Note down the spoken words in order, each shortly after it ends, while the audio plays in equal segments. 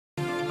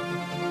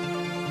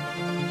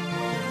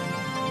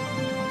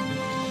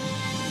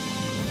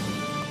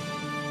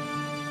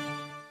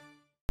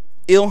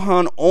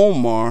Ilhan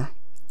Omar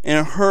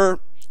and her,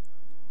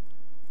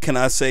 can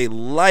I say,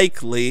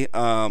 likely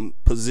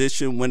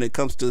position when it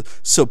comes to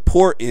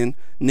supporting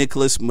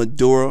Nicolás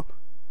Maduro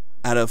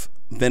out of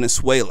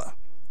Venezuela.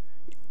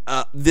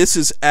 This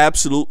is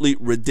absolutely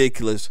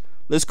ridiculous.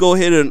 Let's go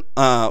ahead and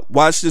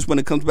watch this when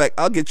it comes back.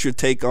 I'll get your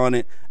take on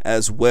it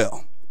as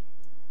well.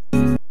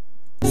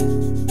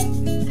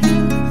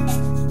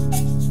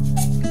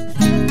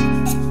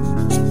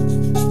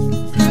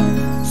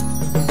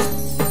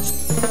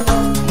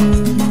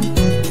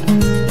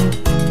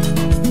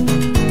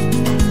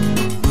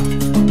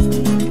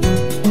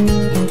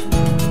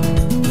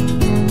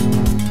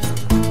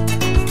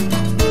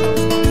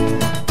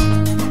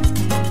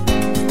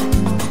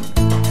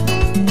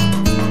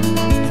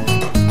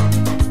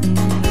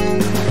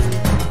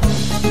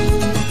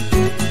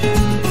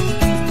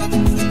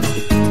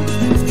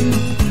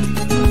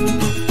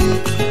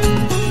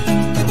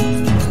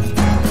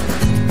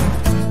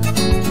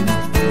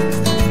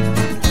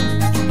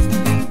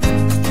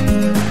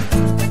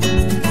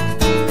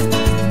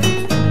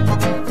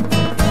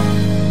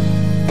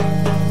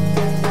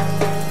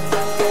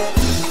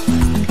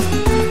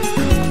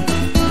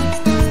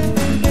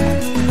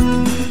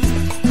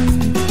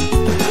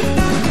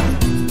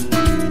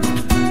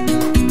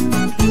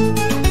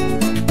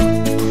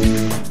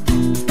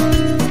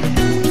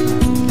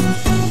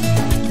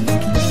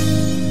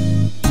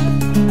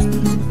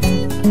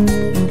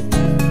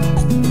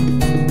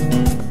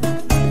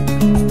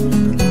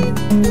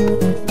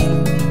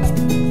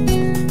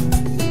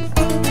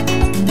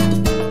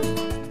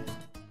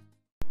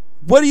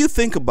 What do you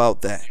think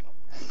about that?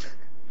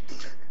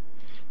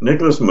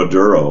 Nicolás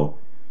Maduro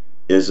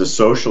is a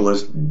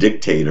socialist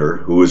dictator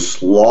who is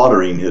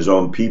slaughtering his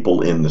own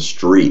people in the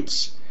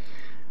streets.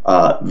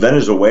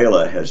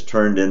 Venezuela has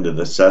turned into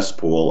the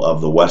cesspool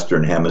of the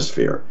Western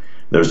Hemisphere.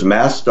 There's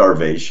mass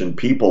starvation.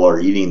 People are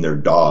eating their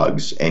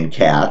dogs and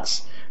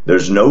cats.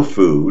 There's no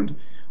food.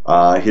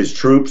 His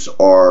troops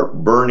are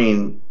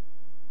burning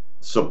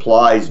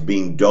supplies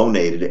being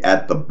donated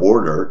at the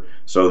border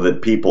so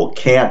that people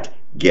can't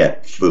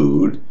get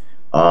food.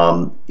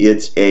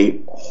 It's a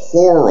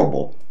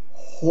horrible,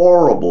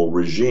 horrible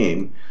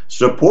regime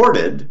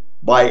supported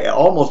by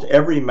almost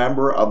every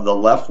member of the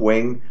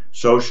left-wing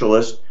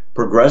socialist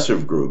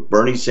progressive group.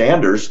 Bernie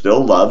Sanders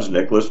still loves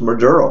Nicolás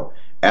Maduro,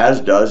 as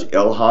does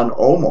Ilhan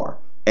Omar.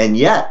 And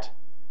yet,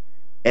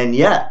 in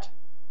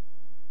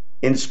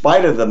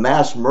spite of the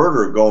mass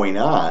murder going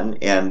on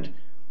and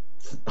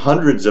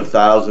hundreds of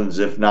thousands,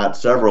 if not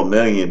several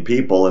million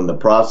people in the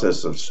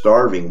process of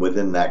starving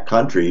within that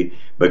country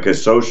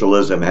because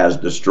socialism has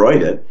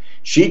destroyed it,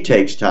 she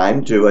takes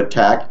time to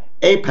attack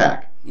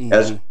AIPAC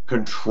as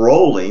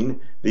controlling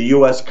the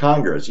U.S.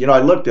 Congress. You know, I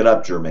looked it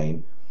up,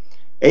 Jermain.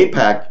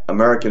 AIPAC,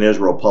 American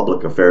Israel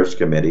Public Affairs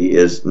Committee,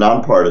 is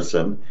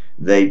nonpartisan.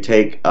 They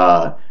take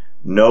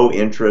no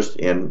interest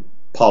in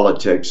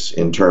politics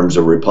in terms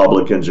of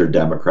Republicans or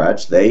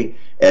Democrats. They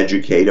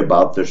educate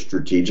about the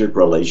strategic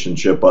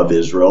relationship of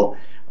Israel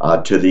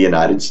to the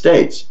United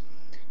States.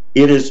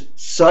 It is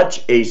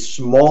such a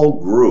small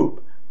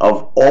group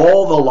of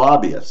all the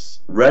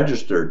lobbyists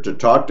registered to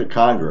talk to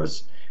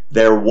Congress.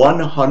 They're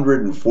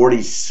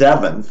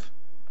 147th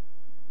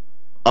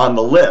on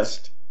the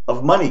list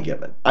of money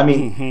given. I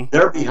mean,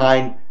 they're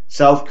behind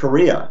South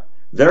Korea.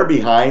 They're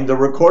behind the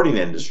recording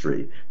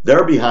industry.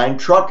 They're behind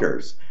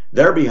truckers.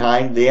 They're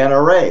behind the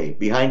NRA,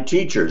 behind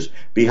teachers,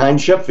 behind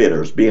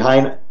shipfitters,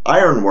 behind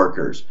iron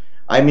workers.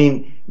 I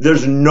mean,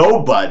 there's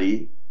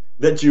nobody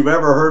that you've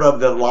ever heard of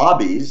that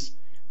lobbies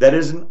that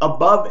isn't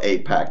above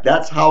AIPAC.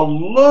 That's how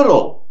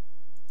little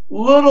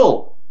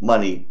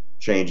money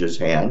changes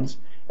hands.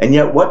 And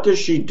yet, what does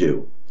she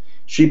do?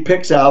 She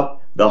picks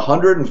out the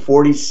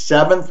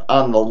 147th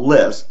on the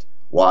list.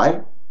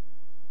 Why?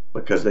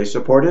 Because they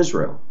support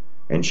Israel.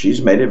 And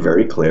she's made it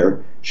very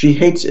clear she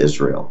hates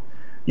Israel.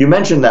 You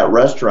mentioned that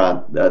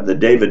restaurant, the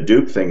David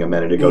Duke thing a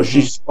minute ago.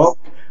 She spoke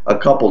a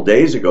couple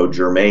days ago,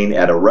 Jermain,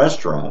 at a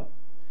restaurant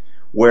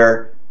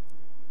where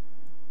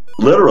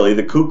literally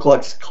the Ku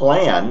Klux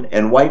Klan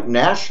and white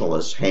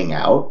nationalists hang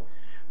out.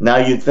 Now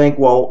you'd think,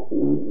 well,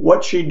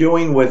 what's she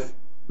doing with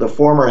the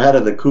former head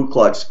of the Ku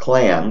Klux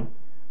Klan,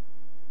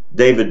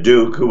 David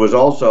Duke, who was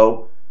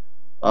also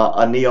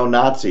a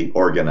neo-Nazi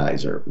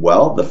organizer?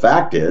 Well, the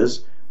fact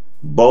is,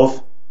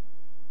 both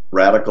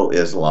radical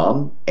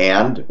Islam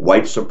and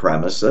white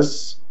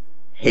supremacists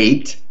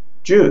hate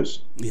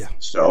Jews. Yeah.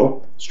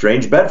 So,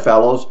 strange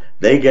bedfellows,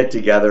 they get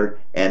together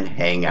and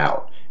hang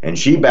out. And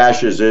she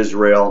bashes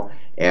Israel,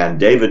 and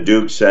David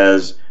Duke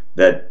says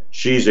that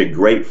she's a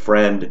great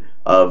friend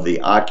of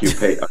the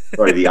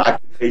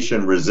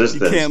occupation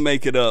resistance. You can't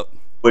make it up.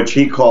 Which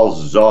he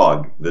calls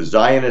ZOG, the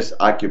Zionist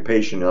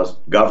occupationist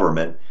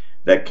government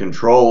that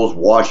controls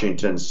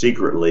Washington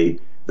secretly.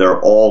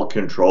 They're all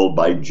controlled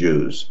by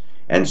Jews.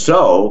 And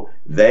so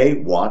they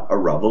want a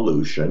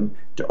revolution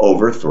to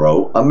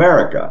overthrow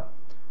America.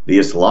 The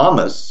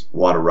Islamists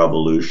want a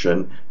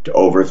revolution to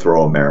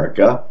overthrow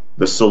America.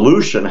 The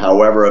solution,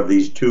 however, of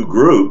these two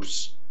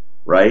groups,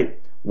 right,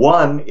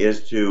 One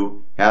is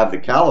to have the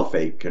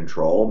caliphate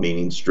control,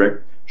 meaning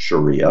strict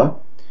Sharia,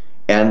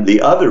 and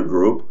the other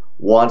group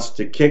wants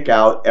to kick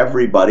out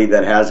everybody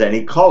that has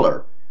any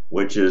color,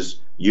 which is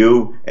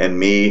you and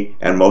me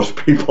and most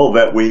people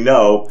that we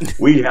know.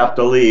 We'd have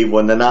to leave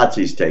when the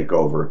Nazis take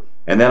over.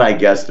 And then I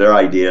guess their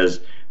idea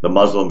is the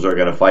Muslims are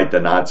going to fight the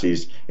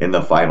Nazis in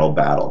the final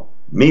battle.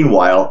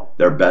 Meanwhile,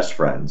 they're best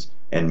friends.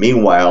 And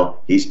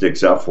meanwhile, he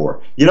sticks up for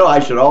her. You know, I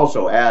should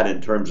also add,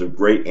 in terms of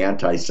great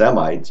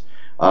anti-Semites,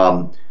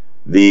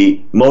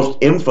 the most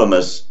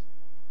infamous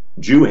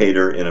Jew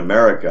hater in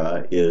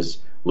America is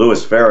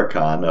Louis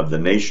Farrakhan of the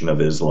Nation of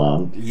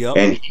Islam. Yep.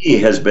 And he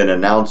has been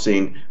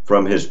announcing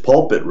from his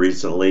pulpit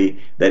recently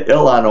that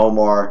Ilhan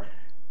Omar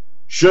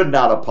should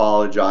not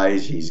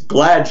apologize. He's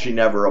glad she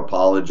never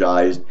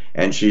apologized,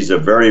 and she's a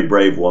very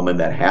brave woman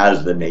that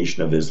has the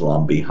Nation of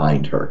Islam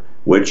behind her,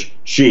 which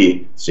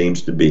she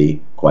seems to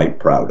be quite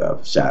proud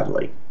of,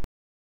 sadly.